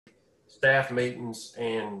staff meetings,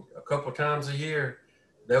 and a couple times a year,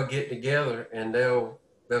 they'll get together and they'll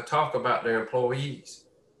talk about their employees.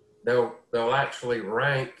 They'll actually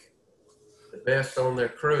rank the best on their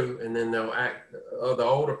crew, and then they'll act the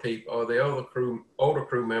older people or the older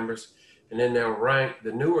crew members, and then they'll rank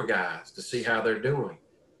the newer guys to see how they're doing.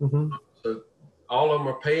 Mm-hmm. So all of them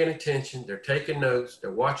are paying attention. They're taking notes.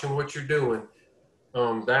 They're watching what you're doing.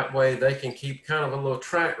 That way they can keep kind of a little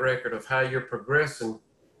track record of how you're progressing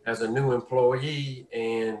as a new employee.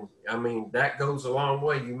 And I mean, that goes a long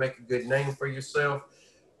way. You make a good name for yourself.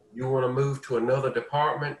 You want to move to another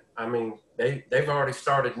department. I mean, they've already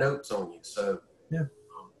started notes on you. So yeah,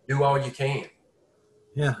 do all you can.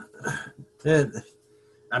 Yeah. And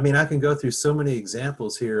I mean, I can go through so many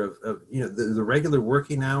examples here of the regular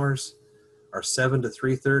working hours are 7 to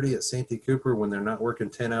 3:30 at Santee Cooper when they're not working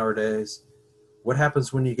 10-hour days. What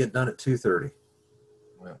happens when you get done at 2:30?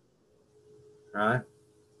 Well, right?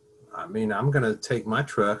 I mean, I'm going to take my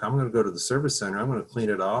truck. I'm going to go to the service center. I'm going to clean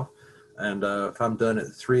it off. And if I'm done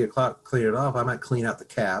at 3 o'clock, clean it off, I might clean out the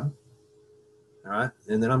cab. All right.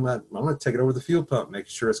 And then I'm going to take it over to the fuel pump, make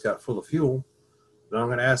sure it's got full of fuel. Then I'm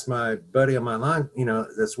going to ask my buddy on my line,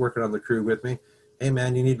 that's working on the crew with me, hey,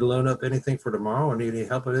 man, you need to load up anything for tomorrow or need any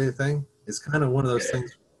help with anything? It's kind of one of those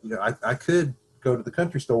things, I could go to the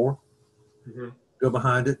country store, mm-hmm. go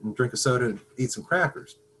behind it and drink a soda and eat some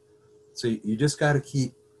crackers. So you just got to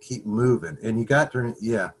keep moving. And you got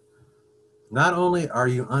to, not only are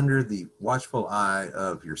you under the watchful eye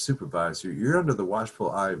of your supervisor, you're under the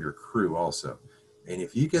watchful eye of your crew also. And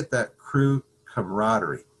if you get that crew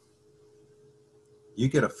camaraderie, you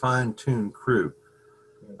get a fine-tuned crew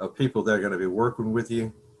of people that are going to be working with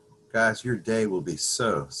you, guys, your day will be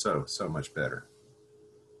so much better.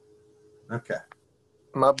 Okay.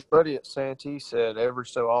 My buddy at Santee said every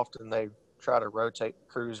so often they try to rotate the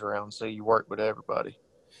crews around so you work with everybody.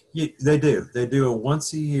 Yeah, they do. They do a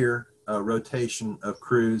once a year rotation of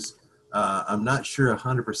crews. I'm not sure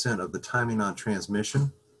 100% of the timing on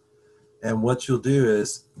transmission. And what you'll do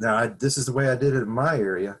is, this is the way I did it in my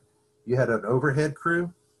area. You had an overhead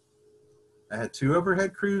crew. I had 2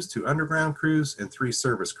 overhead crews, 2 underground crews, and 3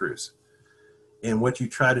 service crews. And what you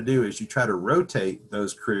try to do is you try to rotate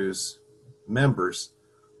those crews members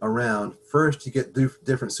around. First, you get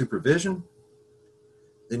different supervision.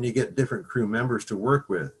 Then you get different crew members to work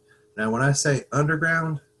with. Now, when I say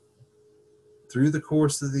underground, through the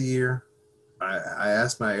course of the year, I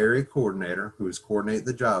asked my area coordinator, who was coordinating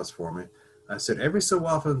the jobs for me, I said, every so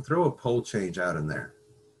often, throw a pole change out in there.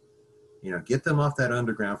 Get them off that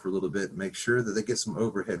underground for a little bit, make sure that they get some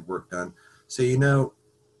overhead work done. So,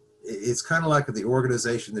 it's kind of like the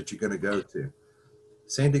organization that you're going to go to.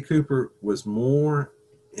 Santee Cooper was more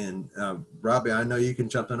in, Robbie, I know you can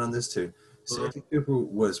jump in on this too. Santee Cooper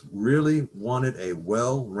really wanted a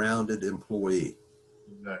well-rounded employee.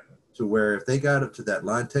 Exactly. To where if they got up to that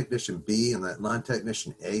line technician B and that line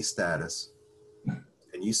technician A status,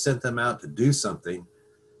 and you sent them out to do something,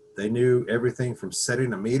 they knew everything from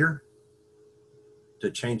setting a meter to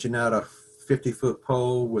changing out a 50-foot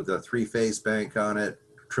pole with a 3-phase bank on it,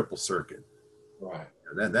 triple circuit. Right.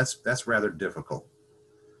 That's rather difficult.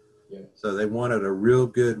 Yeah. So they wanted a real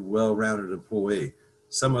good, well-rounded employee.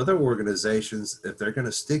 Some other organizations, if they're going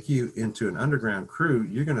to stick you into an underground crew,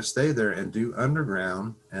 you're going to stay there and do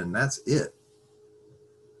underground, and that's it.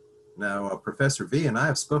 Now, Professor V and I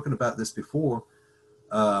have spoken about this before.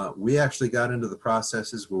 We actually got into the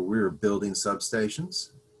processes where we were building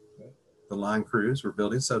substations. Okay. The line crews were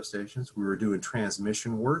building substations. We were doing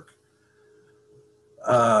transmission work.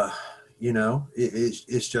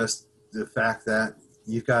 It's just the fact that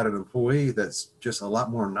you've got an employee that's just a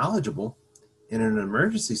lot more knowledgeable in an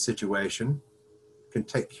emergency situation, can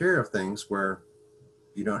take care of things where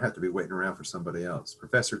you don't have to be waiting around for somebody else.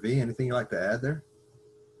 Professor V, anything you'd like to add there?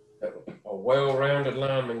 A well-rounded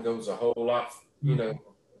lineman goes a whole lot,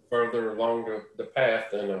 further along the path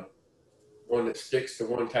than one that sticks to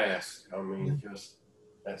one task. I mean, just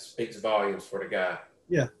that speaks volumes for the guy.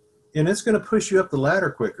 Yeah. And it's going to push you up the ladder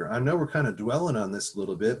quicker. I know we're kind of dwelling on this a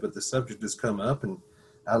little bit, but the subject has come up, and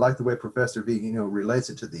I like the way Professor V, relates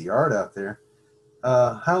it to the yard out there.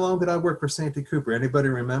 How long did I work for Santee Cooper? Anybody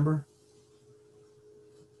remember?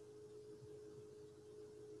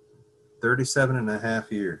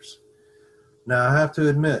 37.5 years. Now, I have to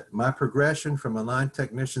admit, my progression from a line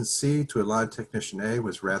technician C to a line technician A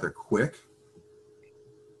was rather quick.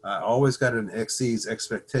 I always got an exceeds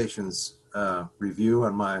expectations review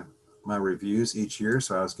on my reviews each year,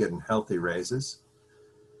 so I was getting healthy raises.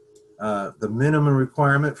 The minimum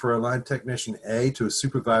requirement for a line technician A to a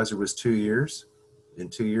supervisor was 2 years. In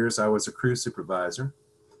 2 years, I was a crew supervisor.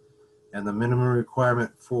 And the minimum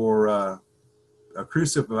requirement for a crew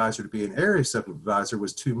supervisor to be an area supervisor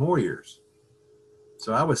was 2 more years.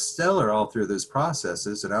 So I was stellar all through those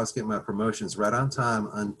processes, and I was getting my promotions right on time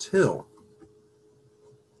until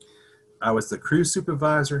I was the crew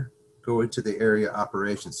supervisor going to the area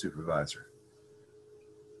operations supervisor.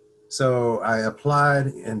 So I applied,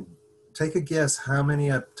 and take a guess how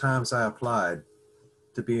many times I applied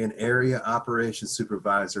to be an area operations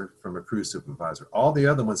supervisor from a crew supervisor. All the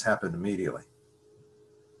other ones happened immediately.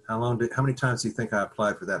 How many times do you think I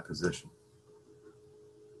applied for that position?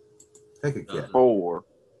 Take a guess. 4.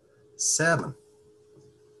 7.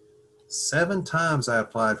 7 times I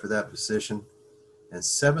applied for that position, and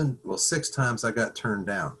 6 times I got turned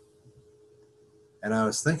down. And I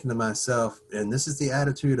was thinking to myself, and this is the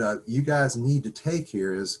attitude you guys need to take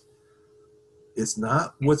here, is it's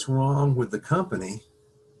not what's wrong with the company.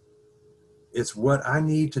 It's what I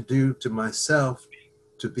need to do to myself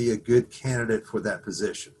to be a good candidate for that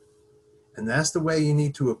position. And that's the way you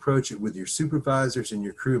need to approach it with your supervisors and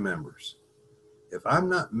your crew members. If I'm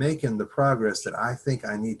not making the progress that I think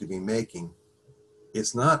I need to be making,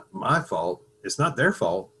 it's not my fault. It's not their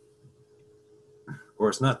fault. Or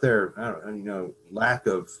it's not their, lack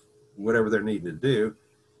of whatever they're needing to do.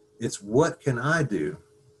 It's what can I do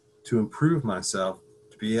to improve myself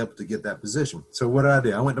to be able to get that position. So what did I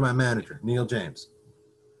do? I went to my manager, Neil James.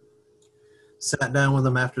 Sat down with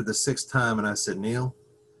him after the 6th time, and I said, Neil,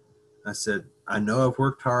 I said, I know I've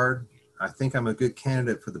worked hard. I think I'm a good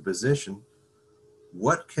candidate for the position.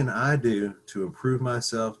 What can I do to improve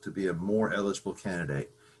myself to be a more eligible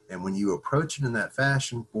candidate? And when you approach it in that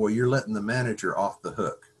fashion, boy, you're letting the manager off the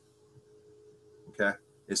hook. Okay?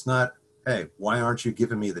 It's not, hey, why aren't you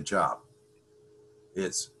giving me the job?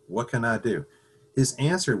 It's, what can I do? His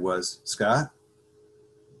answer was, Scott,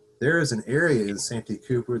 there is an area in Santee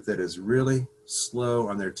Cooper that is really slow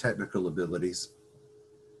on their technical abilities.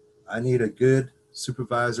 I need a good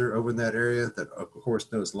supervisor over in that area that, of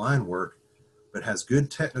course, knows line work, but has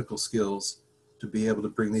good technical skills to be able to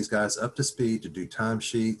bring these guys up to speed, to do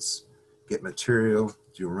timesheets, get material,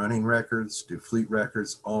 do running records, do fleet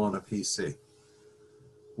records, all on a PC.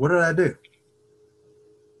 What did I do?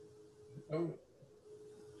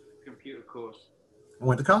 Computer course. I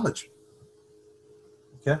went to college.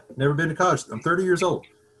 Okay, never been to college. I'm 30 years old.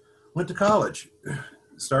 Went to college.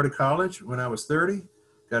 Started college when I was 30,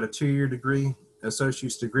 got a 2-year degree,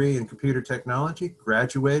 associate's degree in computer technology,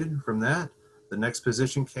 graduated from that. The next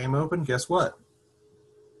position came open. Guess what?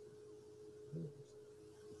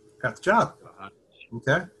 Got the job.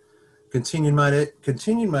 Okay. Continued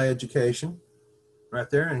my education right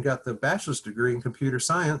there and got the bachelor's degree in computer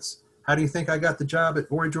science. How do you think I got the job at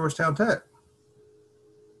Horry Georgetown Tech?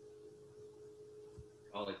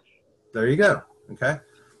 College. There you go. Okay.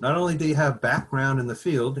 Not only do you have background in the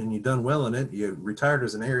field and you've done well in it, you retired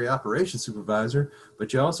as an area operations supervisor,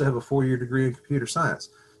 but you also have a 4-year degree in computer science.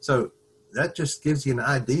 So that just gives you an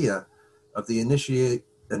idea of the initiative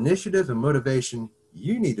and motivation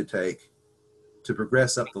you need to take to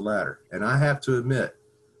progress up the ladder. And I have to admit,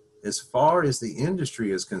 as far as the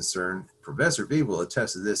industry is concerned, Professor V will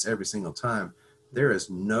attest to this every single time, there is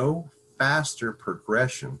no faster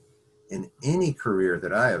progression in any career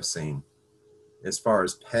that I have seen as far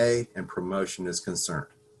as pay and promotion is concerned.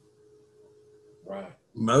 Right.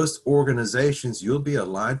 Most organizations, you'll be a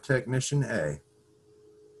line technician A,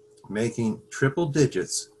 making triple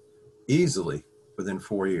digits easily within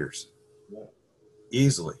 4 years. Yeah.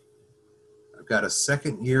 Easily. I've got a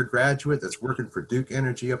 2nd-year graduate that's working for Duke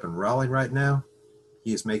Energy up in Raleigh right now.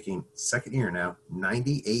 He is making, 2nd year now,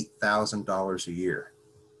 $98,000 a year.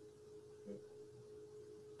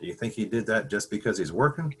 Do you think he did that just because he's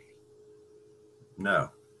working? No.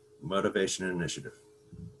 Motivation and initiative.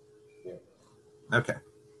 Yeah. Okay.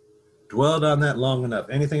 Dwelled on that long enough.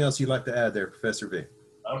 Anything else you'd like to add there, Professor V?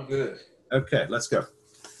 I'm good. Okay, let's go.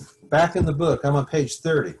 Back in the book, I'm on page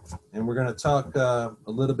 30, and we're going to talk a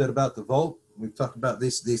little bit about the volt. We've talked about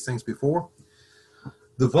these things before.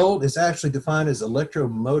 The volt is actually defined as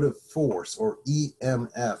electromotive force, or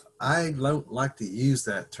EMF. I don't like to use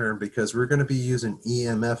that term because we're going to be using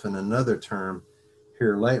EMF in another term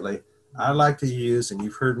here lately. I like to use, and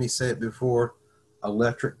you've heard me say it before,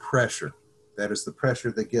 electric pressure. That is the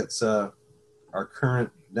pressure that gets our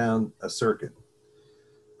current down a circuit.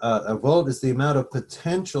 A volt is the amount of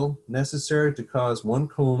potential necessary to cause 1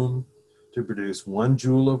 coulomb to produce 1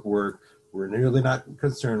 joule of work. We're nearly not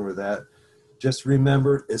concerned with that. Just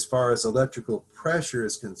remember, as far as electrical pressure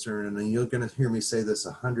is concerned, and you're going to hear me say this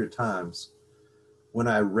 100 times, when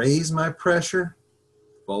I raise my pressure,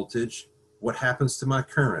 voltage, what happens to my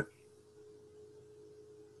current?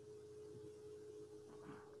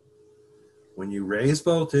 When you raise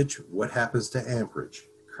voltage, what happens to amperage,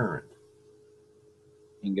 current?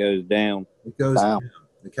 It goes down. It goes Down. down,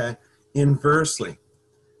 okay? Inversely,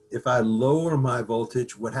 if I lower my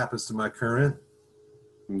voltage, what happens to my current?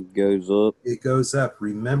 It goes up. It goes up.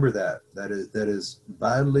 Remember that. That is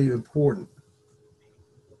vitally important.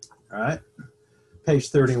 All right. Page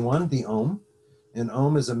 31, the ohm. An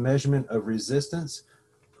ohm is a measurement of resistance.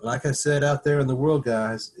 Like I said out there in the world,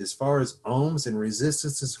 guys, as far as ohms and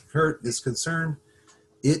resistance is concerned,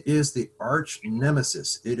 it is the arch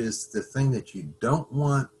nemesis. It is the thing that you don't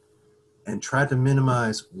want and try to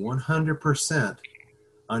minimize 100%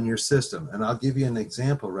 on your system. And I'll give you an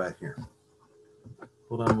example right here.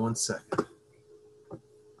 Hold on one second.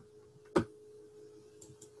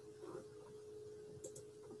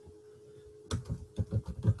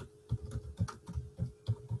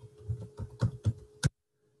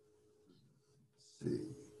 Let's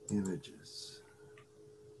see, images.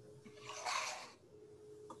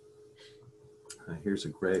 Here's a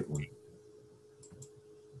great one.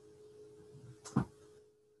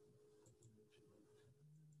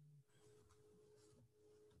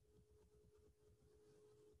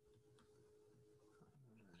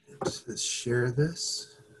 Let's share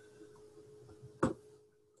this. All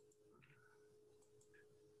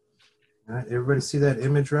right, everybody see that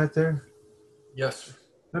image right there? Yes, sir.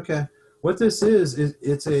 Okay. What this is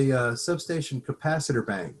it's a substation capacitor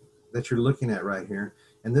bank that you're looking at right here.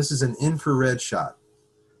 And this is an infrared shot.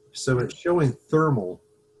 So it's showing thermal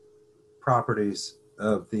properties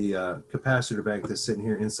of the capacitor bank that's sitting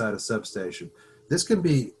here inside a substation. This can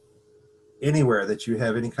be anywhere that you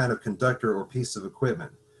have any kind of conductor or piece of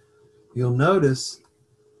equipment. You'll notice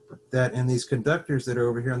that in these conductors that are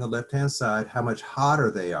over here on the left-hand side, how much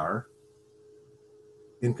hotter they are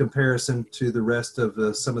in comparison to the rest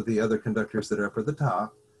of some of the other conductors that are up at the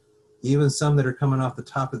top. Even some that are coming off the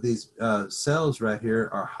top of these cells right here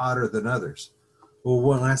are hotter than others. Well,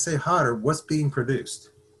 when I say hotter, what's being produced?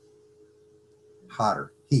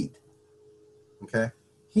 Hotter, heat, okay?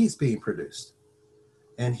 Heat's being produced.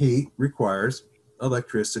 And heat requires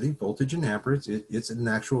electricity, voltage, and amperage. It's an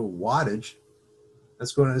actual wattage.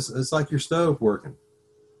 That's going to, it's like your stove working.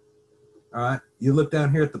 All right, you look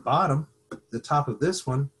down here at the bottom, the top of this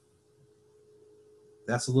one,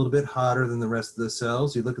 that's a little bit hotter than the rest of the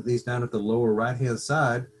cells. You look at these down at the lower right-hand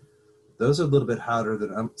side, those are a little bit hotter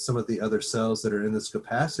than some of the other cells that are in this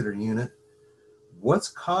capacitor unit. What's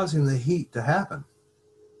causing the heat to happen?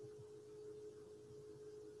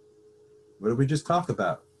 What did we just talk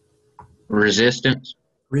about? Resistance.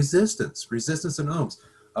 Resistance in ohms.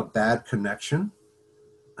 A bad connection,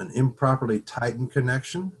 an improperly tightened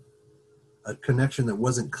connection, a connection that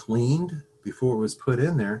wasn't cleaned before it was put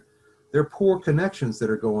in there. There are poor connections that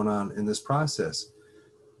are going on in this process.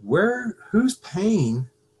 Who's paying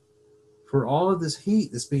for all of this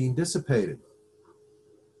heat that's being dissipated?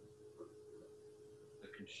 The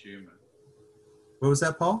consumer. What was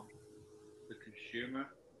that, Paul? The consumer.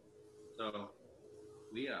 So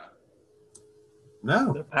we are.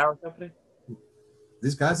 No, The power company?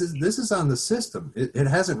 these guys, this is on the system. It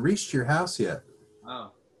hasn't reached your house yet.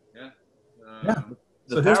 Oh, yeah. Yeah.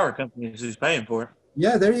 The So here's- power company is who's paying for it.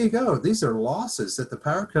 Yeah, there you go. These are losses that the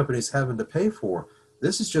power company is having to pay for.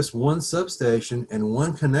 This is just one substation and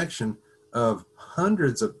one connection of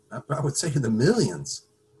hundreds of, I would say the millions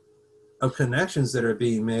of connections that are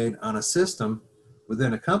being made on a system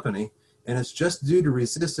within a company. And it's just due to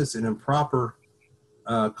resistance and improper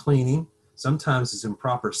cleaning. Sometimes it's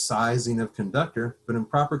improper sizing of conductor, but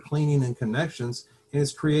improper cleaning and connections, and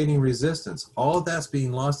it's creating resistance. All of that's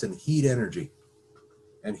being lost in heat energy.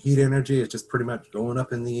 And heat energy is just pretty much going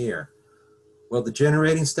up in the air. Well, the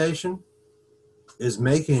generating station is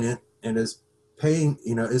making it and is paying,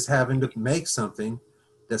 is having to make something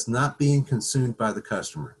that's not being consumed by the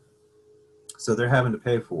customer. So they're having to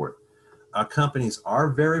pay for it. Companies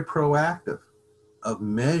are very proactive of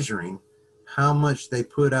measuring how much they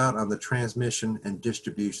put out on the transmission and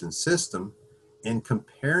distribution system and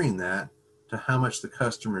comparing that to how much the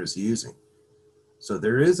customer is using. So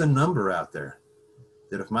there is a number out there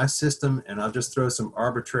that if my system, and I'll just throw some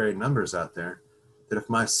arbitrary numbers out there, that if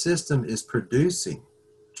my system is producing,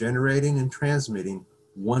 generating and transmitting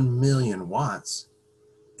 1 million watts,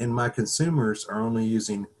 and my consumers are only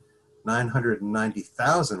using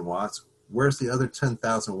 990,000 watts, where's the other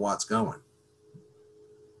 10,000 watts going?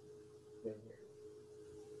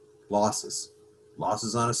 Losses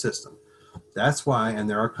on a system. That's why, and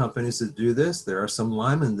there are companies that do this, there are some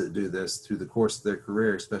linemen that do this through the course of their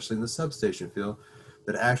career, especially in the substation field,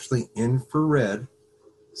 that actually infrared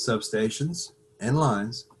substations and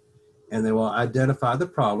lines and they will identify the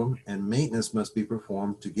problem, and maintenance must be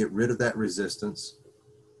performed to get rid of that resistance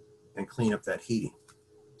and clean up that heating.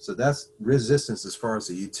 So that's resistance as far as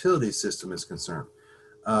the utility system is concerned.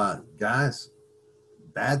 Guys,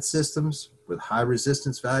 bad systems with high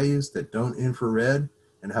resistance values that don't infrared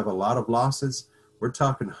and have a lot of losses, we're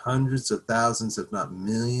talking hundreds of thousands, if not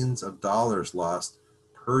millions of dollars lost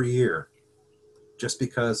per year just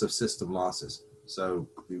because of system losses. So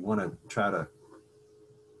we want to try to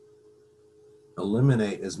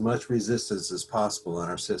eliminate as much resistance as possible in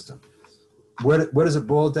our system. What does it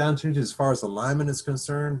boil down to as far as alignment is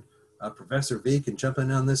concerned? Professor V can jump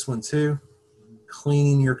in on this one too.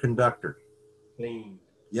 Cleaning your conductor. Clean.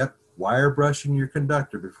 Yep, wire brushing your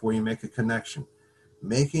conductor before you make a connection.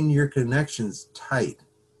 Making your connections tight.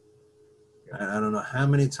 I don't know how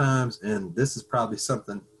many times, and this is probably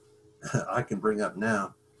something I can bring up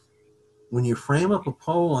now. When you frame up a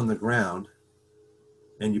pole on the ground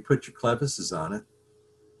and you put your clevises on it,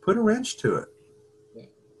 put a wrench to it.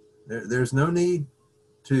 There's no need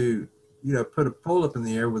to, put a pole up in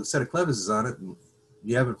the air with a set of clevises on it and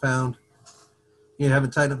you haven't tightened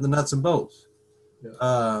up the nuts and bolts.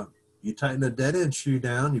 Yeah. You tighten a dead end shoe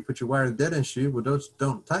down, you put your wire in the dead end shoe, well,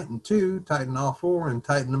 don't tighten two, tighten all four and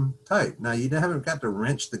tighten them tight. Now, you haven't got to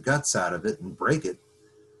wrench the guts out of it and break it,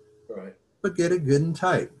 right? But get it good and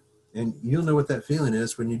tight. And you'll know what that feeling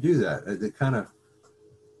is when you do that. It kind of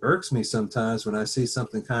irks me sometimes when I see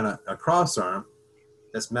something kind of a cross arm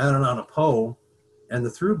that's mounted on a pole and the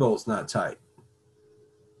through bolt's not tight.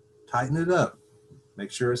 Tighten it up. Make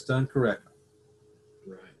sure it's done correctly.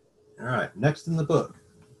 Right. All right, next in the book.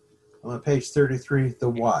 I'm on page 33, the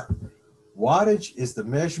watt. Wattage is the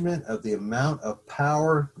measurement of the amount of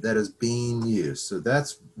power that is being used. So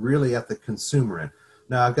that's really at the consumer end.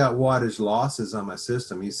 Now, I've got wattage losses on my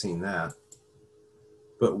system. You've seen that.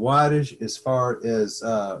 But wattage, as far as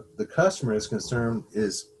the customer is concerned,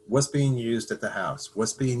 is what's being used at the house,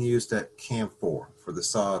 what's being used at Camp 4 for the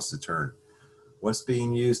saws to turn, what's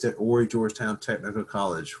being used at Horry Georgetown Technical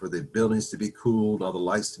College for the buildings to be cooled, all the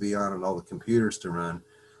lights to be on, and all the computers to run.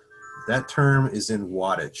 That term is in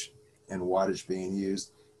wattage, and wattage being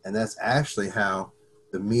used, and that's actually how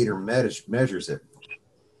the meter measures it.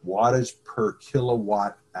 Wattage per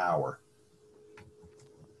kilowatt hour.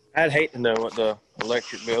 I'd hate to know what the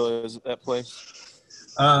electric bill is at that place.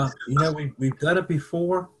 We've done it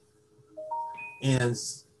before, and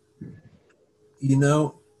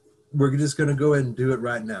we're just going to go ahead and do it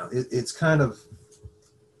right now. It's kind of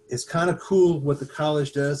cool what the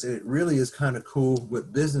college does, and it really is kind of cool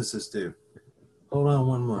what businesses do. Hold on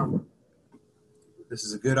one moment. This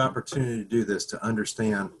is a good opportunity to do this, to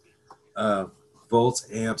understand volts,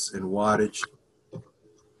 amps, and wattage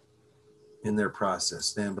in their process.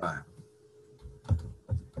 Stand by.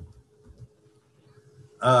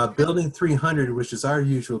 Building 300, which is our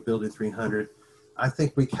usual building 300, I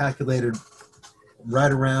think we calculated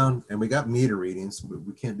right around, and we got meter readings, but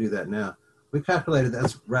we can't do that now. We calculated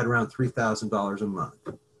that's right around $3,000 a month.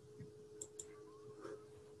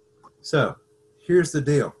 So here's the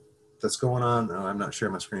deal that's going on. Oh, I'm not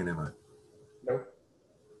sharing my screen, am I? Nope.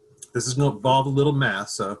 This is going to involve a little math,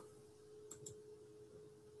 so.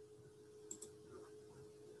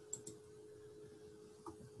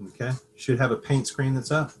 Okay, should have a paint screen that's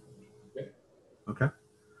up. Okay.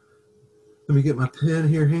 Let me get my pen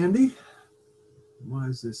here handy. Why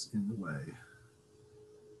is this in the way?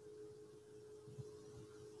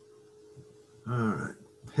 All right,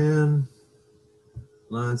 pen,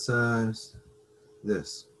 line size,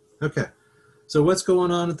 this. Okay, so what's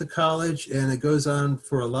going on at the college, and it goes on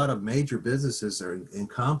for a lot of major businesses or in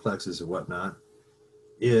complexes and whatnot,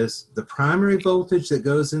 is the primary voltage that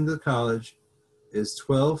goes into the college is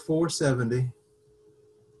 12,470,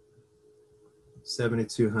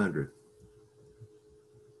 7,200.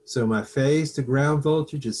 So my phase to ground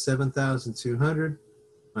voltage is 7,200.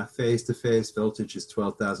 My phase-to-phase voltage is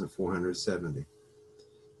 12,470.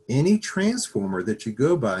 Any transformer that you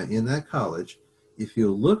go by in that college, if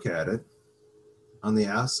you look at it, on the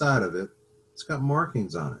outside of it, it's got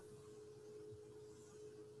markings on it.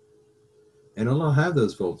 And it'll have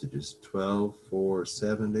those voltages,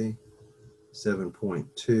 12,470,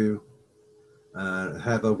 7.2. I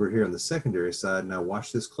have over here on the secondary side, now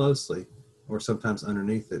watch this closely, or sometimes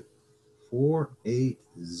underneath it,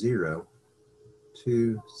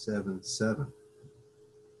 480,277.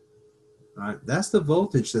 All right, that's the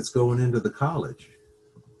voltage that's going into the college.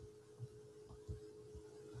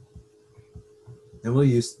 And we'll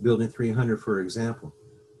use building 300 for example.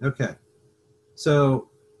 Okay, so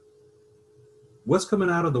what's coming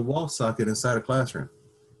out of the wall socket inside a classroom?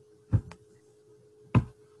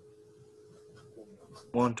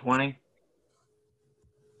 120.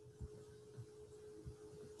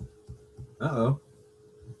 Uh-oh.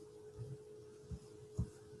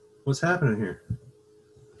 What's happening here?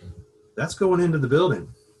 That's going into the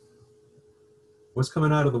building. What's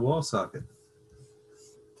coming out of the wall socket?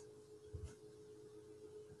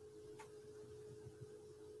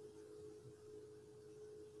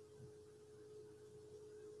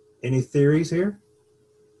 Any theories here?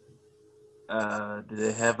 Do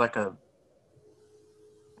they have like a?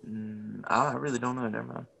 I really don't know. Never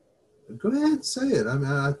mind. Go ahead and say it. I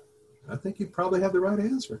mean, I think you probably have the right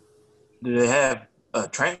answer. Do they have a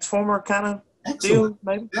transformer kind of Excellent. deal?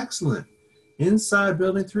 Maybe. Excellent. Inside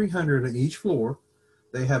building 300 on each floor,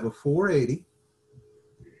 they have a 480.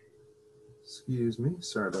 Excuse me.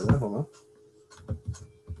 Sorry about that. Hold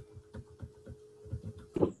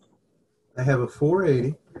on. They have a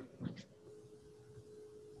 480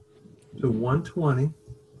 to 120,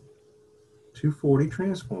 240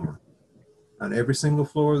 transformer on every single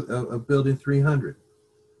floor of building 300.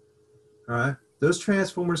 All right. Those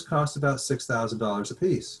transformers cost about $6,000 a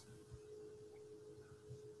piece.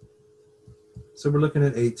 So we're looking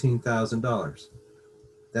at $18,000.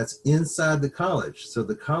 That's inside the college. So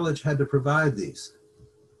the college had to provide these.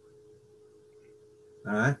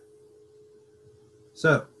 All right.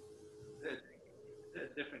 So It's a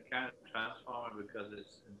different kind of transformer because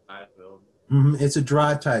it's inside the building. it's a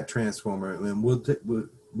dry type transformer, and we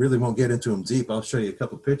really won't get into them deep. I'll show you a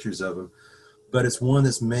couple pictures of them, but it's one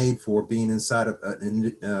that's made for being inside of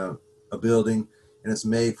a building, and it's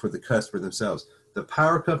made for the customer themselves. The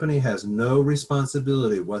power company has no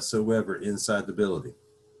responsibility whatsoever inside the building.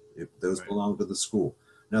 Those belong to the school.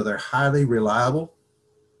 Now, they're highly reliable.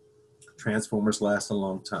 Transformers last a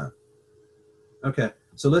long time. Okay,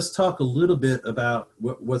 so let's talk a little bit about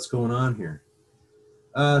what's going on here.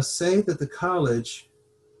 Say that the college,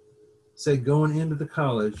 say going into the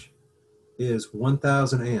college is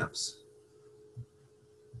 1,000 amps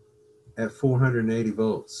at 480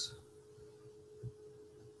 volts.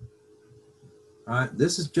 All right,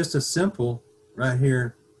 this is just a simple, right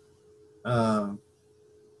here,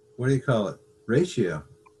 what do you call it? Ratio.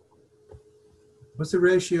 What's the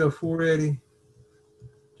ratio of 480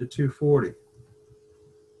 to 240?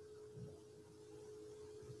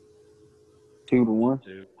 2 to 1.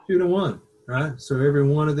 2 to 1, right? So every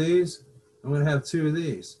one of these, I'm going to have 2 of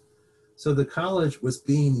these. So the college was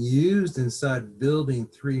being used inside building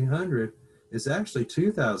 300 is actually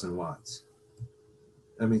 2,000 watts.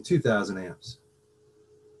 I mean, 2,000 amps.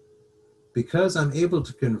 Because I'm able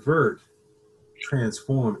to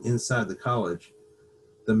transform inside the college,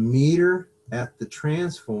 the meter at the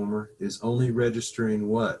transformer is only registering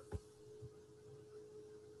what?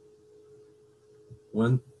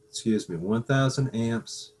 1,000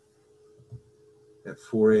 amps at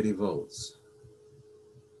 480 volts.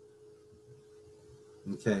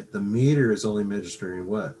 Okay, the meter is only registering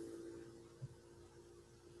what?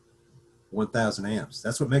 1,000 amps.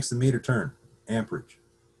 That's what makes the meter turn, amperage.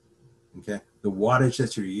 Okay, the wattage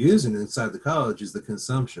that you're using inside the college is the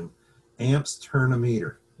consumption. Amps turn a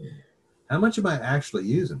meter. How much am I actually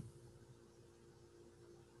using?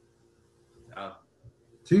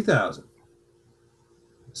 2,000.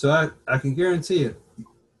 So I can guarantee you,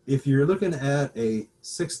 if you're looking at a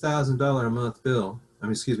 $6,000 a month bill,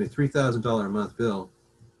 $3,000 a month bill,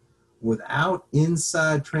 without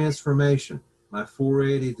inside transformation, my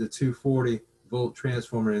 480 to 240 volt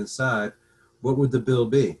transformer inside, what would the bill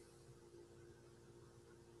be?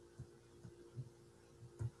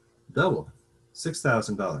 Double,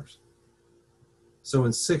 $6,000. So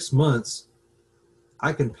in 6 months,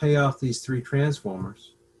 I can pay off these 3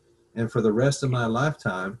 transformers, and for the rest of my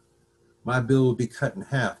lifetime, my bill will be cut in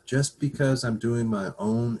half just because I'm doing my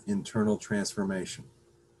own internal transformation.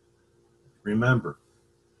 Remember,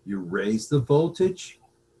 you raise the voltage,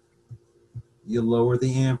 you lower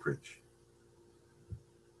the amperage,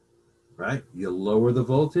 right? You lower the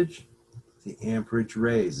voltage, the amperage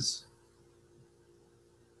raises.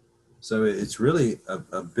 So it's really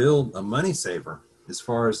a money saver as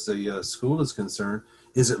far as the school is concerned.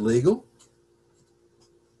 Is it legal?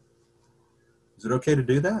 Is it okay to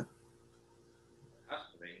do that? Has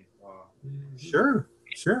to be. Sure.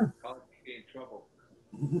 College could get in trouble.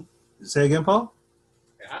 Say again, Paul?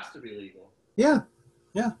 It has to be legal. Yeah.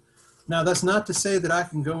 Now, that's not to say that I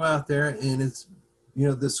can go out there and it's,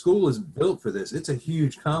 the school is built for this. It's a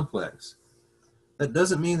huge complex. That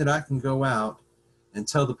doesn't mean that I can go out and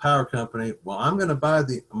tell the power company, well, I'm going to buy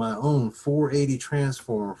my own 480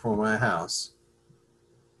 transformer for my house,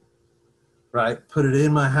 right? Put it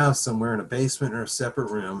in my house somewhere in a basement or a separate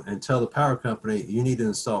room and tell the power company, you need to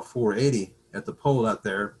install 480 at the pole out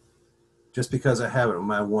there just because I have it in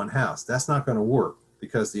my one house. That's not going to work.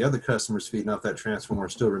 because the other customers feeding off that transformer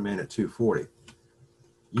still remain at 240.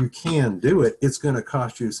 You can do it. It's going to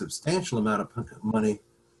cost you a substantial amount of money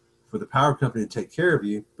for the power company to take care of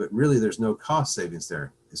you, but really there's no cost savings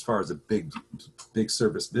there. As far as a big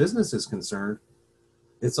service business is concerned,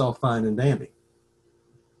 it's all fine and dandy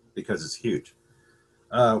because it's huge.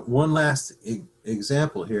 One last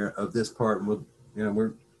example here of this part, and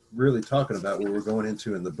we're really talking about what we're going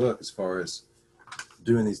into in the book as far as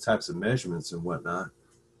doing these types of measurements and whatnot,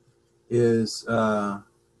 is, let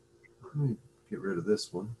me get rid of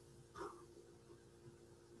this one.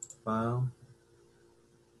 File,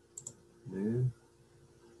 new,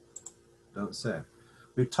 don't save.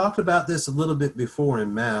 We've talked about this a little bit before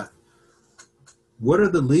in math. What are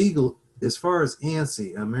the legal, as far as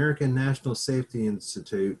ANSI, American National Safety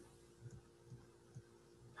Institute,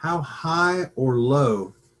 how high or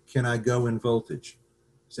low can I go in voltage?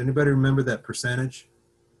 Does anybody remember that percentage?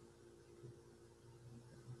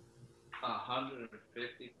 150%.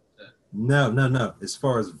 No. As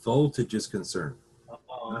far as voltage is concerned,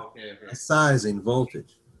 Oh, okay. sizing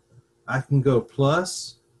voltage, I can go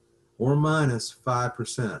plus or minus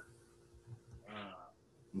 5%.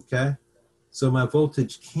 Okay, so my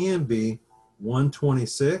voltage can be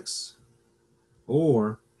 126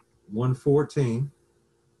 or 114.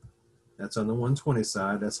 That's on the 120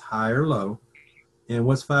 side. That's high or low. And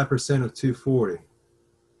what's 5% of 240?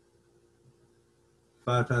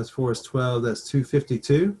 5 times 4 is 12. That's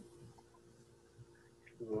 252.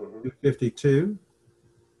 252.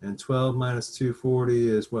 And 12 minus 240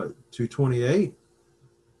 is what? 228.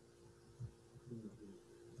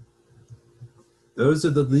 Those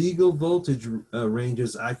are the legal voltage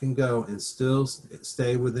ranges I can go and still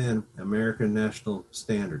stay within American national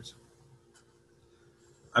standards.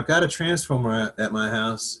 I've got a transformer at my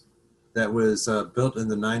house that was built in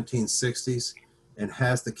the 1960s and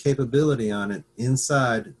has the capability on it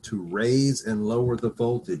inside to raise and lower the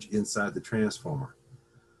voltage inside the transformer.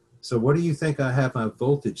 So what do you think I have my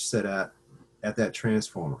voltage set at that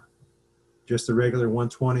transformer? Just the regular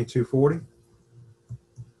 120, 240?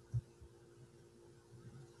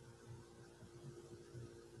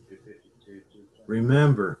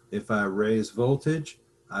 Remember, if I raise voltage,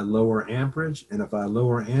 I lower amperage, and if I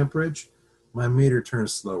lower amperage, my meter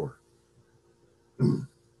turns slower.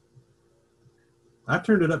 I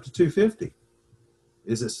turned it up to 250.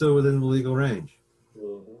 Is it still within the legal range?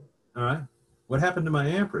 All right. What happened to my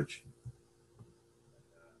amperage?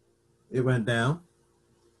 It went down.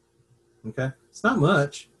 Okay. It's not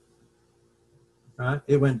much. All right.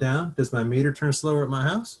 It went down. Does my meter turn slower at my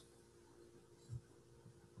house?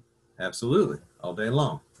 Absolutely. All day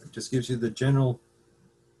long. It just gives you the general,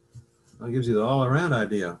 it gives you the all-around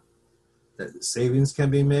idea that savings can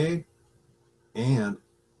be made and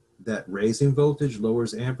that raising voltage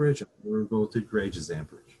lowers amperage, lower voltage raises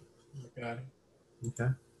amperage. Got it. Okay.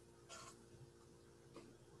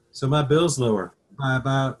 So my bill's lower by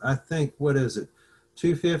about, I think, what is it?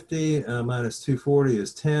 250 minus 240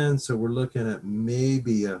 is 10. So we're looking at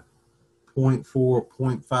maybe a 0.4,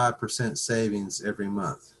 0.5% savings every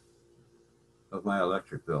month of my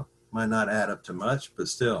electric bill. Might not add up to much, but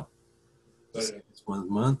still, it's 1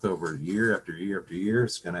 month over year after year after year,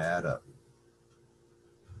 it's going to add up.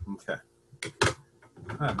 Okay.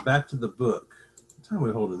 All right, back to the book. What time are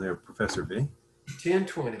we holding there, Professor B?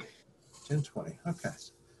 1020. 1020. Okay.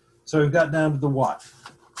 So we've got down to the watt.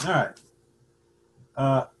 All right.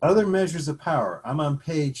 Other measures of power. I'm on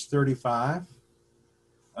page 35.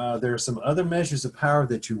 There are some other measures of power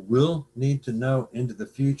that you will need to know into the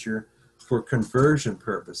future for conversion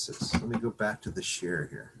purposes. Let me go back to the share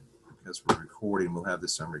here because we're recording. We'll have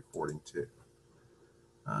this on recording too.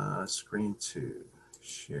 Screen 2,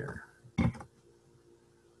 share,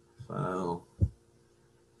 file,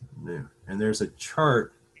 new. And there's a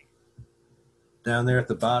chart down there at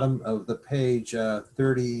the bottom of the page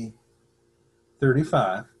 35.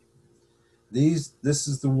 This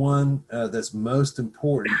is the one that's most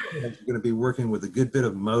important. You're going to be working with a good bit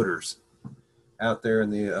of motors out there in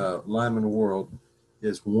the lineman world.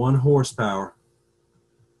 Is 1 horsepower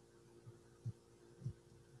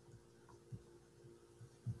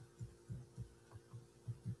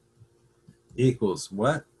equals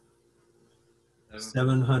what?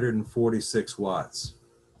 746 watts.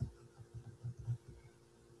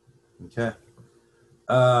 Okay.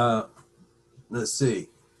 Let's see.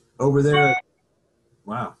 Over there,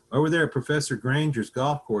 wow. Over there at Professor Granger's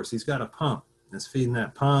golf course, he's got a pump that's feeding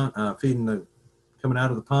that pond, coming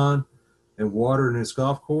out of the pond and water in his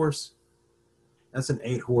golf course. That's an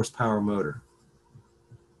 8 horsepower motor.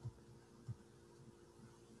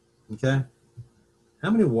 Okay.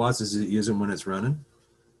 How many watts is it using when it's running?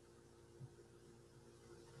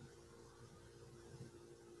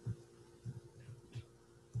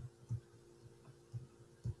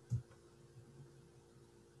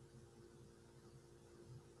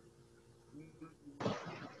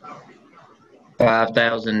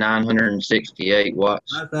 5,968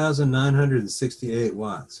 watts. 5,968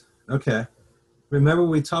 watts. Okay. Remember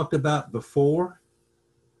we talked about before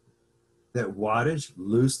that wattage,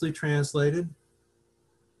 loosely translated,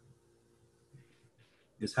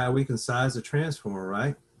 is how we can size a transformer,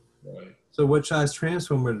 right? Right. So what size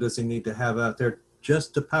transformer does he need to have out there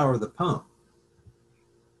just to power the pump?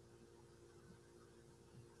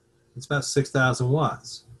 It's about 6,000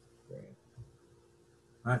 watts.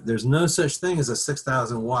 Right? There's no such thing as a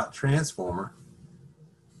 6,000 watt transformer,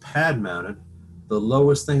 pad mounted. The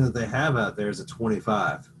lowest thing that they have out there is a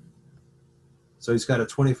 25. So he's got a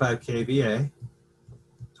 25 kVA,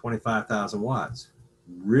 25,000 watts.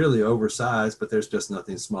 Really oversized, but there's just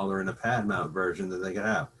nothing smaller in a pad mount version that they could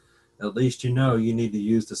have. At least you know you need to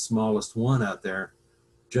use the smallest one out there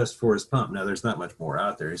just for his pump. Now there's not much more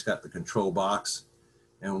out there. He's got the control box,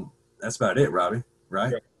 and that's about it, Robbie,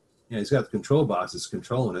 right? Right. Yeah, he's got the control box that's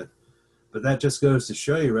controlling it. But that just goes to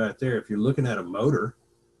show you right there, if you're looking at a motor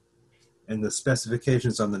and the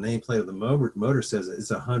specifications on the nameplate of the motor says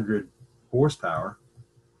it's 100 horsepower,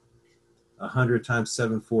 100 times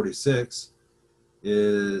 746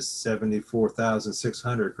 is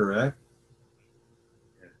 74,600, correct?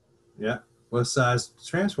 Yeah. What size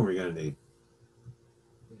transformer are you going to need?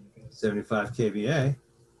 75 kVA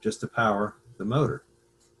just to power the motor.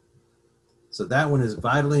 So that one is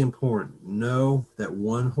vitally important. Know that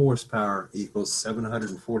 1 horsepower equals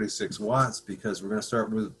 746 watts, because we're going to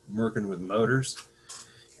start working with motors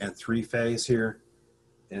and 3-phase here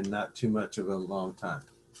in not too much of a long time.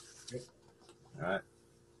 All right.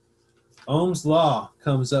 Ohm's law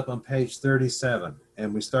comes up on page 37,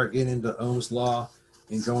 and we start getting into Ohm's law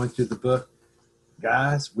and going through the book.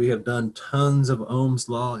 Guys, we have done tons of Ohm's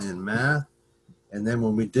law in math. And then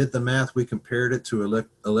when we did the math, we compared it to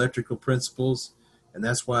electrical principles. And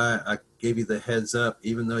that's why I gave you the heads up,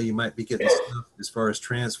 even though you might be getting stuff as far as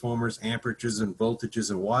transformers, amperages, and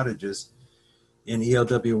voltages and wattages in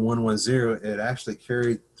ELW 110, it actually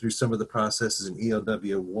carried through some of the processes in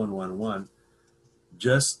ELW 111.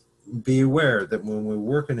 Just be aware that when we're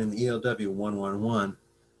working in ELW 111,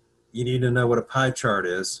 you need to know what a pie chart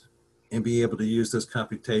is and be able to use those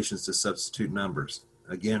computations to substitute numbers.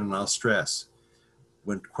 Again, and I'll stress,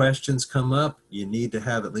 when questions come up, you need to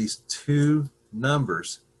have at least 2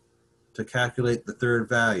 numbers to calculate the third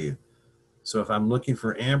value. So if I'm looking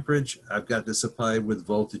for amperage, I've got to supply with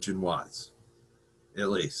voltage and watts, at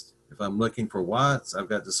least. If I'm looking for watts, I've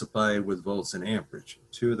got to supply with volts and amperage.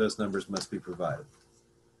 2 of those numbers must be provided.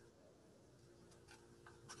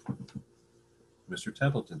 Mr.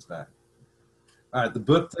 Templeton's back. All right, the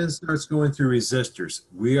book then starts going through resistors.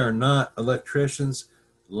 We are not electricians.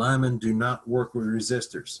 Linemen do not work with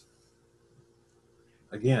resistors.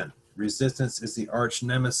 Again, resistance is the arch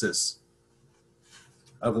nemesis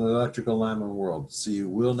of the electrical lineman world. So you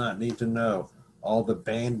will not need to know all the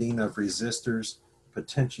banding of resistors,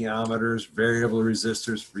 potentiometers, variable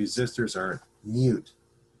resistors. Resistors are mute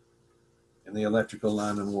in the electrical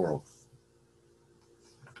lineman world.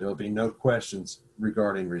 There will be no questions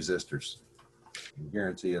regarding resistors. I can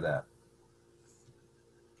guarantee you that.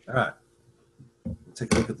 All right.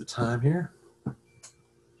 Take a look at the time here.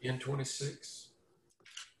 10:26.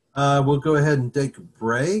 We'll go ahead and take a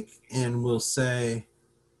break, and we'll say,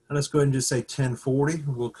 let's go ahead and just say 10:40.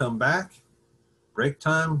 We'll come back. Break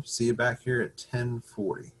time. See you back here at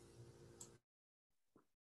 10:40.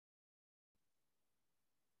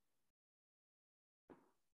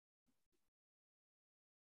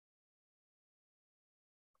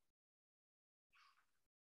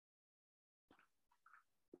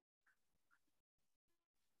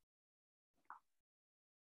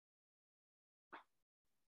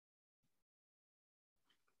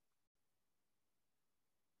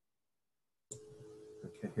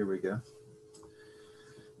 Okay, here we go.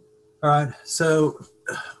 All right, so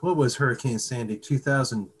what was Hurricane Sandy,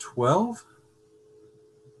 2012?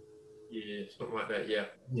 Yeah, something like that, yeah.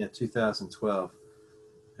 Yeah, 2012.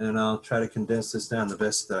 And I'll try to condense this down the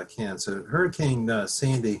best that I can. So Hurricane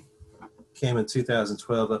Sandy came in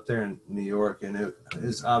 2012 up there in New York, and it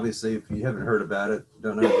is obviously, if you haven't heard about it,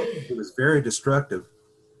 don't know, it was very destructive.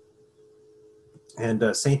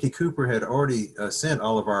 And Santee Cooper had already sent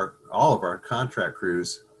all of our contract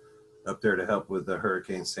crews up there to help with the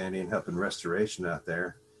Hurricane Sandy and helping restoration out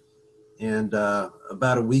there. And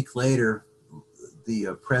about a week later,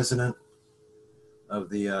 the president of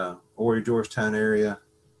the Horry Georgetown area,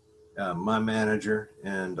 my manager,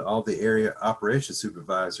 and all the area operations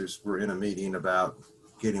supervisors were in a meeting about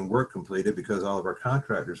getting work completed because all of our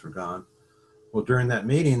contractors were gone. Well, during that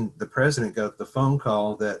meeting, the president got the phone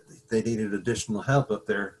call that they needed additional help up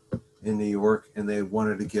there in New York, and they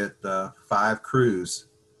wanted to get 5 crews,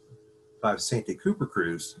 5 Santee Cooper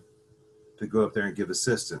crews, to go up there and give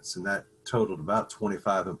assistance, and that totaled about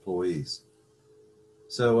 25 employees.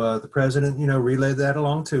 So the president, relayed that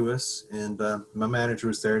along to us, and my manager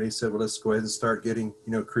was there, and he said, well, let's go ahead and start getting,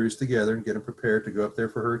 crews together and get them prepared to go up there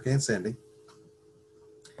for Hurricane Sandy.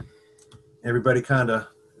 Everybody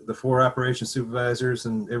the 4 operation supervisors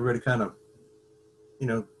and everybody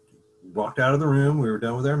walked out of the room. We were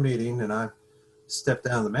done with our meeting, and I stepped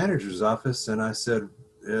down to the manager's office, and I said,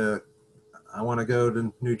 I want to go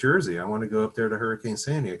to New Jersey. I want to go up there to Hurricane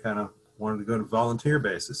Sandy. I kind of wanted to go to volunteer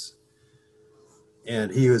basis.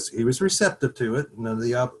 And he was receptive to it. None of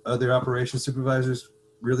the other operations supervisors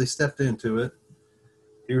really stepped into it.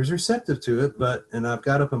 He was receptive to it, and I've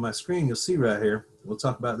got up on my screen, you'll see right here, we'll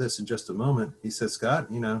talk about this in just a moment. He said, Scott,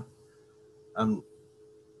 I'm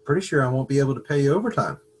pretty sure I won't be able to pay you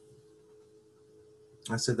overtime.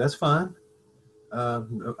 I said, that's fine.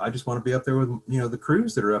 I just want to be up there with, the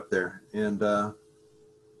crews that are up there. And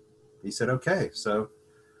he said, okay. So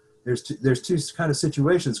there's two kind of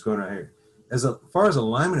situations going on here. As far as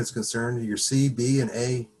alignment is concerned, your C, B, and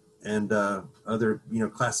A, and other,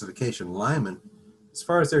 classification linemen, as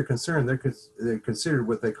far as they're concerned, they're considered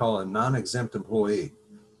what they call a non-exempt employee.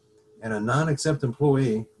 And a non-exempt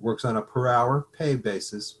employee works on a per hour pay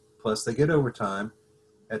basis, plus they get overtime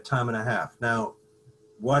at time and a half. Now,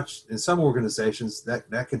 watch, in some organizations,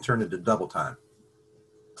 that can turn into double time.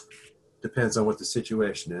 Depends on what the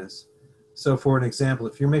situation is. So for an example,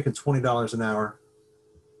 if you're making $20 an hour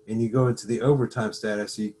and you go into the overtime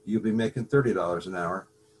status, you'll be making $30 an hour.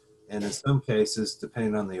 And in some cases,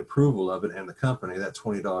 depending on the approval of it and the company, that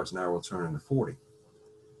 $20 an hour will turn into $40.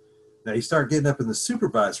 Now you start getting up in the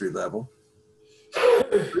supervisory level.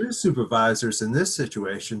 Crew supervisors in this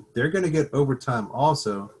situation, they're going to get overtime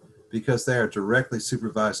also because they are directly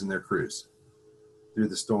supervising their crews through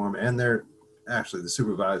the storm, and the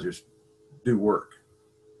supervisors do work.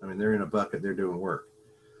 I mean, they're in a bucket, they're doing work.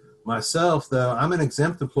 Myself, though, I'm an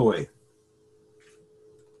exempt employee.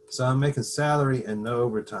 So I'm making salary and no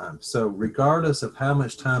overtime. So regardless of how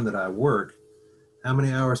much time that I work, how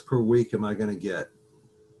many hours per week am I going to get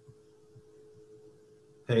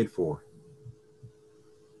paid for?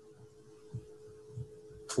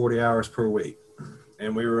 40 hours per week.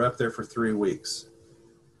 And we were up there for 3 weeks.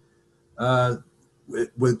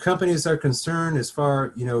 With companies are concerned, as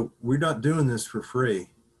far, we're not doing this for free.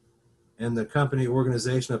 And the company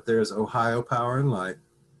organization up there is Ohio Power and Light.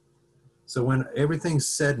 So when everything's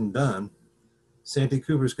said and done, Santee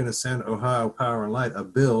Cooper is going to send Ohio Power and Light a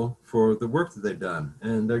bill for the work that they've done,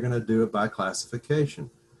 and they're going to do it by classification.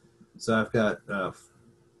 So I've got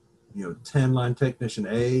 10 line technician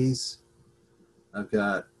A's, I've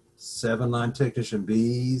got 7 line technician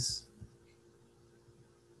B's,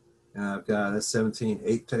 and I've got a 17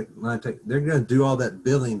 8 line tech. They're going to do all that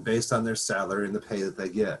billing based on their salary and the pay that they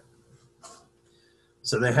get.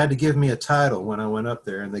 So they had to give me a title when I went up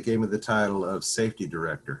there, and they gave me the title of safety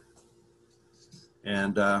director.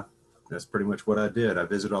 And that's pretty much what I did. I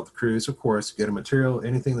visited all the crews, of course, get a material,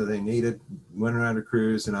 anything that they needed, went around the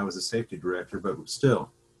crews, and I was a safety director. But still,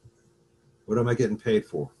 what am I getting paid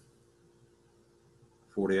for?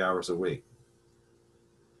 40 hours a week.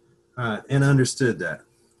 All right, and understood that.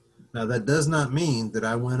 Now, that does not mean that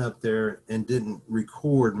I went up there and didn't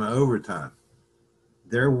record my overtime.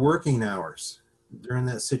 Their working hours during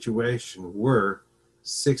that situation were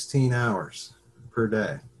 16 hours per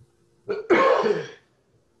day,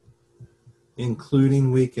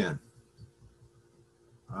 including weekend.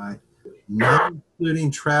 All right, not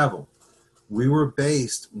including travel. We were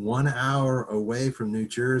based 1 hour away from New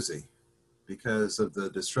Jersey because of the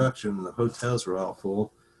destruction. The hotels were all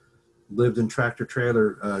full. Lived in tractor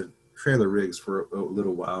trailer rigs for a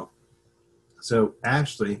little while. So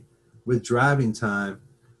actually, with driving time,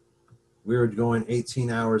 we were going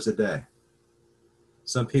 18 hours a day.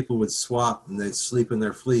 Some people would swap and they'd sleep in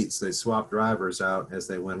their fleets. They'd swap drivers out as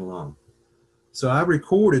they went along. So I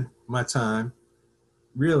recorded my time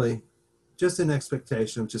really just in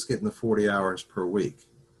expectation of just getting the 40 hours per week.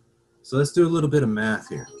 So let's do a little bit of math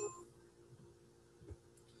here.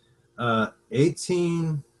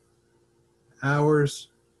 18 hours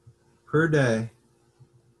per day,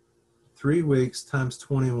 3 weeks times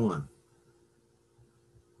 21.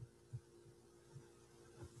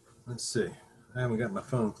 Let's see. I haven't got my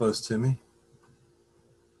phone close to me.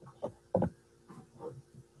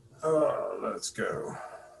 Let's go.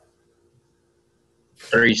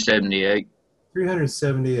 378.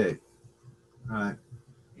 378. All right.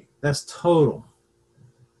 That's total.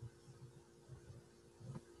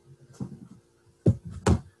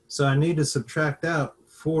 So I need to subtract out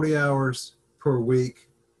 40 hours per week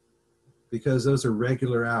because those are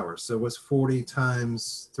regular hours. So what's 40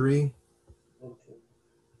 times 3?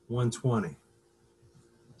 120.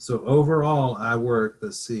 So overall, I work,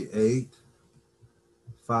 let's see, 8,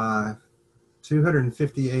 5,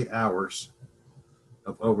 258 hours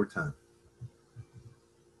of overtime.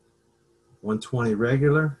 120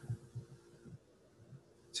 regular,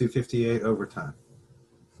 258 overtime.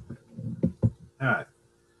 All right.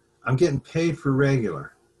 I'm getting paid for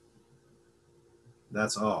regular.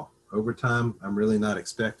 That's all. Overtime, I'm really not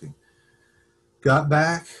expecting. Got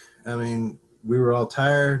back. I mean, we were all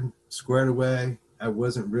tired, squared away. I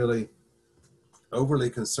wasn't really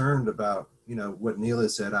overly concerned about, what Neil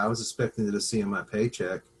had said. I was expecting to see in my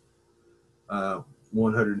paycheck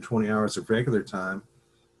 120 hours of regular time.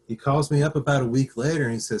 He calls me up about a week later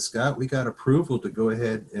and he says, Scott, we got approval to go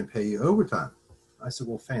ahead and pay you overtime. I said,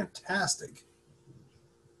 well, fantastic.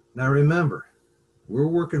 Now remember, we're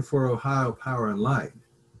working for Ohio Power and Light.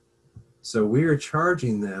 So we are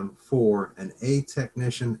charging them for an A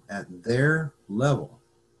technician at their level,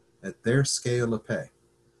 at their scale of pay.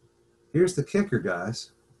 Here's the kicker,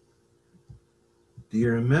 guys. Do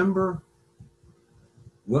you remember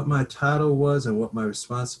what my title was and what my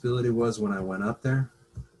responsibility was when I went up there?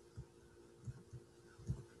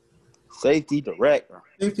 Safety director.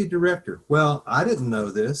 Safety director. Well, I didn't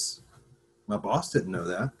know this. My boss didn't know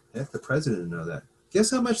that. Heck, the president didn't know that.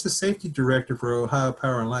 Guess how much the safety director for Ohio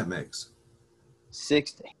Power and Light makes?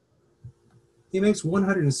 60. He makes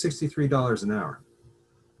 $163 an hour.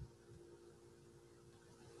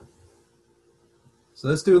 So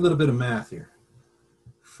let's do a little bit of math here.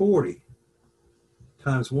 40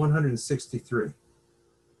 times 163.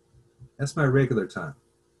 That's my regular time.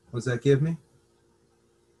 What does that give me?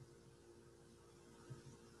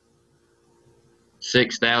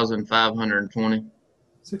 6,520.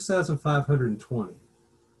 6,520.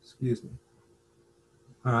 Excuse me.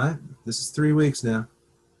 All right. This is 3 weeks now.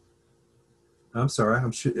 I'm sorry. I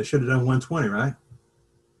should have done 120, right?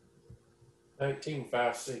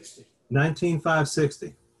 19,560.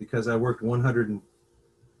 19,560 because I worked 3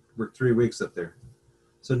 weeks up there.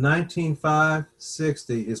 So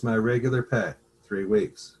 19,560 is my regular pay, 3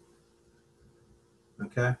 weeks.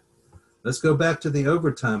 Okay. Let's go back to the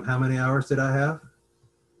overtime. How many hours did I have?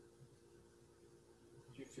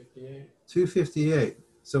 258. 258.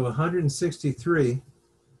 So 163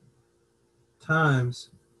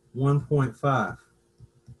 times 1.5.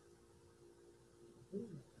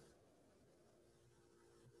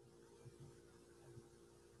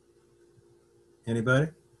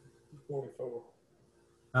 Anybody? 244.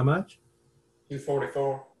 How much?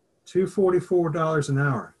 244. $244 an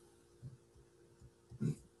hour.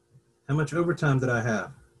 How much overtime did I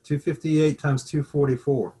have? 258 times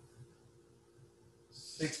 244.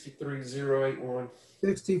 63,081.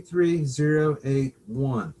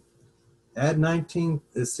 63,081. Add 19,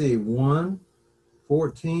 let's see, 1,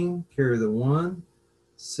 14, carry the 1,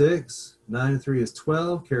 6, 9 and 3 is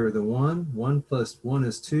 12, carry the 1, 1 plus 1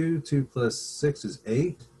 is 2, 2 plus 6 is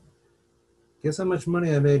 8. Guess how much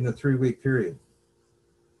money I made in a 3-week period?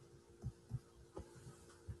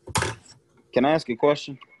 Can I ask a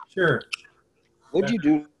question? Sure. What'd you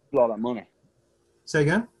do with all that money? Say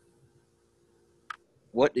again?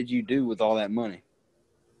 What did you do with all that money?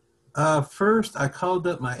 First, I called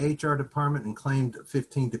up my HR department and claimed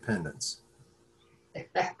 15 dependents.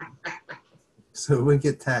 So we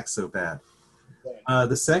get taxed so bad.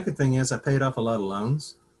 The second thing is I paid off a lot of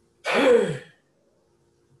loans.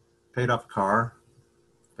 Paid off a car.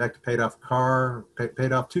 In fact, I paid off a car,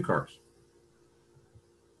 paid off 2 cars.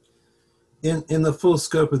 In the full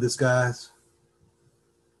scope of this, guys,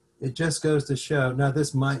 it just goes to show, now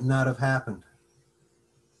this might not have happened.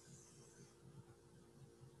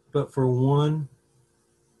 But for one,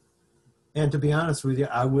 and to be honest with you,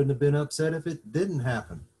 I wouldn't have been upset if it didn't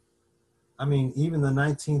happen. I mean, even the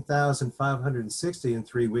 19,560 in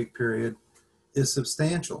 3-week period is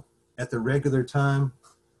substantial. At the regular time,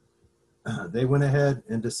 they went ahead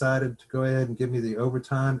and decided to go ahead and give me the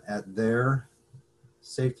overtime at their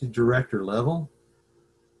safety director level.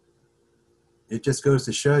 It just goes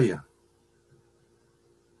to show you,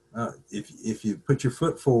 if you put your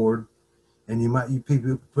foot forward, and you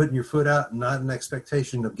people putting your foot out, not an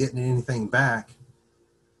expectation of getting anything back,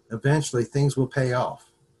 eventually things will pay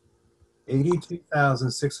off.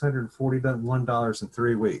 $82,641 in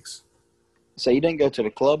 3 weeks. So you didn't go to the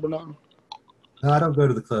club or nothing? No, I don't go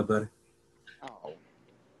to the club, buddy. Oh.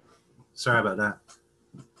 Sorry about that.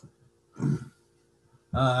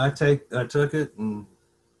 I took it and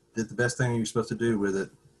did the best thing you're supposed to do with it.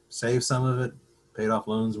 Saved some of it, paid off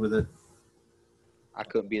loans with it. I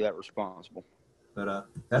couldn't be that responsible. But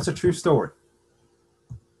that's a true story.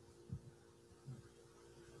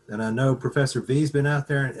 And I know Professor V's been out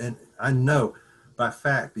there, and I know by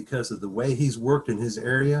fact, because of the way he's worked in his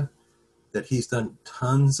area, that he's done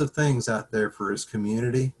tons of things out there for his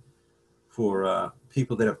community, for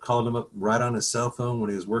people that have called him up right on his cell phone when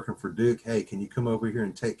he was working for Duke. Hey, can you come over here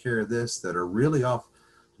and take care of this? That are really off,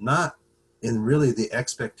 not in really the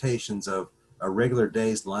expectations of a regular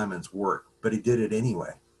day's lineman's work, but he did it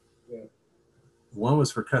anyway. Yeah. One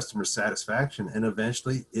was for customer satisfaction, and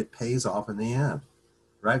eventually it pays off in the end.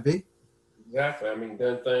 Right, V? Exactly. I mean,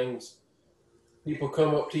 done things. People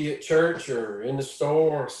come up to you at church or in the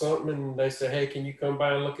store or something, and they say, "Hey, can you come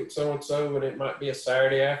by and look at so and so?" And it might be a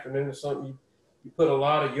Saturday afternoon or something. You put a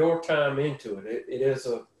lot of your time into it. It is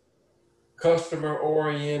a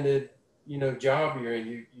customer-oriented, job you're in.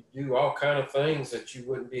 You do all kind of things that you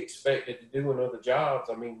wouldn't be expected to do in other jobs.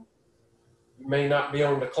 I mean, you may not be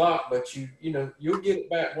on the clock, but you'll get it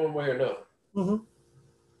back one way or another. Mm-hmm.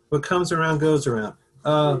 What comes around goes around.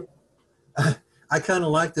 I kind of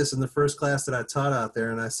like this in the first class that I taught out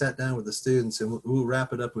there, and I sat down with the students, and we'll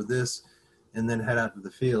wrap it up with this and then head out to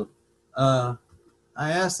the field. I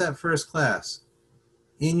asked that first class,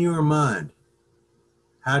 in your mind,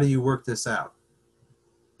 how do you work this out?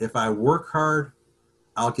 If I work hard,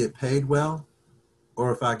 I'll get paid well,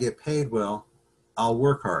 or if I get paid well, I'll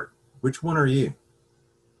work hard. Which one are you?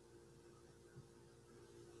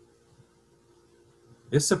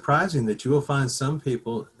 It's surprising that you will find some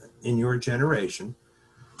people in your generation,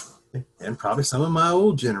 and probably some of my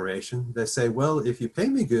old generation, that say, well, if you pay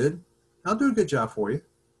me good, I'll do a good job for you.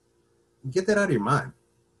 Get that out of your mind.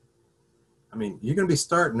 I mean, you're going to be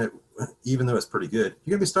starting at, even though it's pretty good,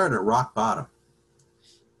 you're going to be starting at rock bottom.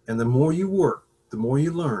 And the more you work, the more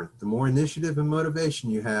you learn, the more initiative and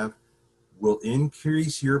motivation you have will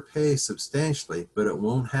increase your pay substantially, but it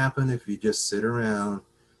won't happen if you just sit around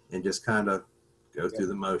and just kind of go through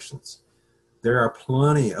the motions. There are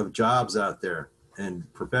plenty of jobs out there,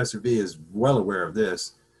 and Professor V is well aware of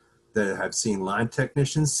this, that have seen line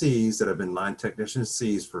technician C's that have been line technician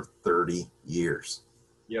C's for 30 years.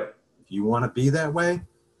 Yep. If you want to be that way,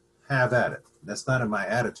 have at it. That's not in my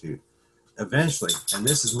attitude. Eventually, and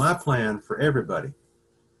this is my plan for everybody,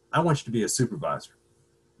 I want you to be a supervisor.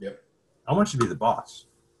 Yep. I want you to be the boss.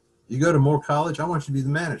 You go to Moore College, I want you to be the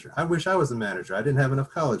manager. I wish I was the manager. I didn't have enough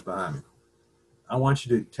college behind me. I want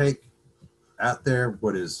you to take out there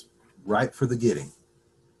what is right for the getting.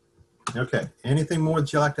 Okay. Anything more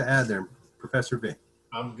that you like to add there, Professor V?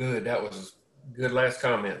 I'm good. That was good last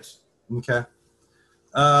comments. Okay.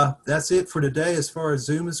 That's it for today. As far as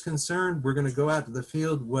Zoom is concerned, we're going to go out to the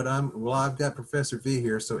field. I've got Professor V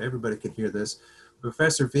here so everybody can hear this.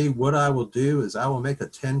 Professor V, what I will do is I will make a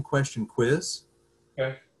 10-question quiz.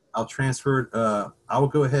 Okay. I'll transfer it. I will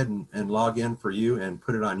go ahead and log in for you and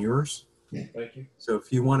put it on yours. Thank you. So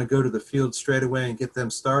if you want to go to the field straight away and get them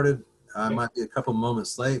started, I might be a couple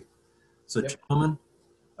moments late. So gentlemen,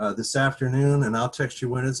 this afternoon, and I'll text you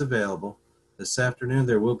when it's available, this afternoon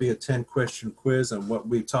there will be a 10-question quiz on what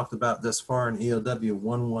we've talked about thus far in ELW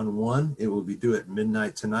 111. It will be due at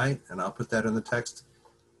midnight tonight, and I'll put that in the text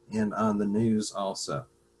and on the news also.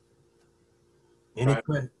 Any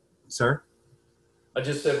questions, sir? I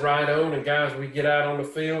just said right on, and guys, we get out on the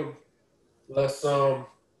field.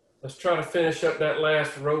 Let's try to finish up that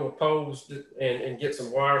last row of poles and get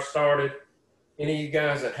some wire started. Any of you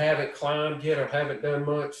guys that haven't climbed yet or haven't done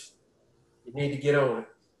much, you need to get on it.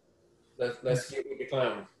 Let's get with the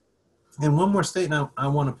climbing. And one more statement I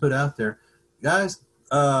want to put out there. Guys,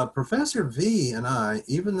 Professor V and I,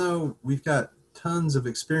 even though we've got tons of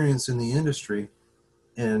experience in the industry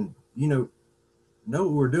and, know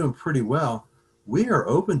we're doing pretty well, we are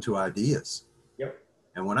open to ideas. Yep.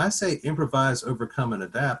 And when I say improvise, overcome, and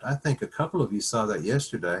adapt, I think a couple of you saw that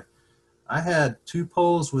yesterday. I had 2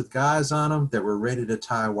 poles with guys on them that were ready to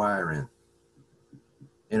tie wire in.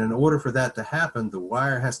 And in order for that to happen, the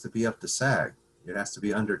wire has to be up to sag. It has to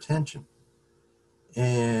be under tension.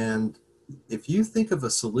 And if you think of a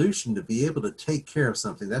solution to be able to take care of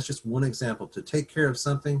something, that's just one example, to take care of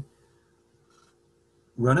something,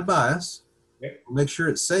 run it by us, make sure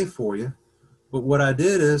it's safe for you. But what I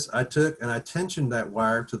did is I took and I tensioned that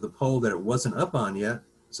wire to the pole that it wasn't up on yet,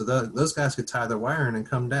 so those guys could tie their wire in and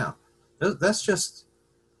come down. That's just,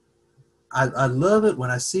 I love it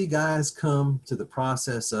when I see guys come to the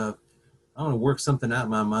process of, I want to work something out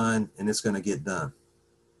in my mind and it's going to get done.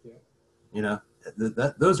 Yeah.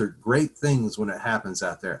 Those are great things when it happens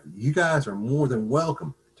out there. You guys are more than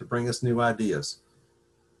welcome to bring us new ideas.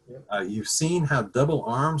 Yeah. You've seen how double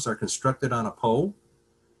arms are constructed on a pole.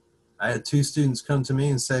 I had 2 students come to me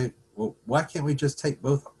and say, well, why can't we just take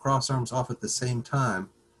both cross arms off at the same time,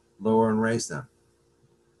 lower and raise them?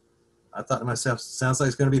 I thought to myself, sounds like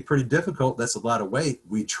it's going to be pretty difficult. That's a lot of weight.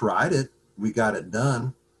 We tried it. We got it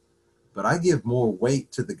done. But I give more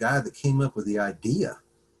weight to the guy that came up with the idea.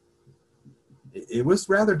 It was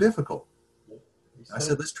rather difficult. I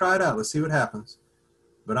said, let's try it out. Let's see what happens.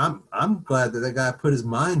 But I'm glad that guy put his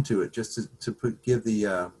mind to it, just to give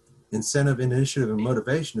the incentive, initiative, and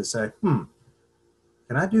motivation to say, can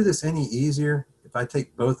I do this any easier if I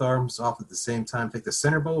take both arms off at the same time, take the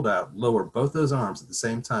center bolt out, lower both those arms at the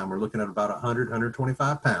same time? We're looking at about 100,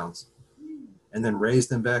 125 pounds, and then raise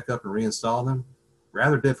them back up and reinstall them.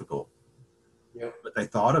 Rather difficult. Yep. But they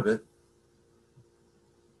thought of it.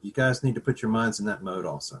 You guys need to put your minds in that mode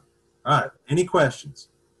also. All right. Any questions?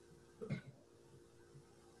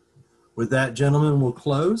 With that, gentlemen, we'll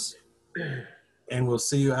close, and we'll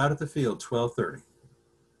see you out at the field 12:30.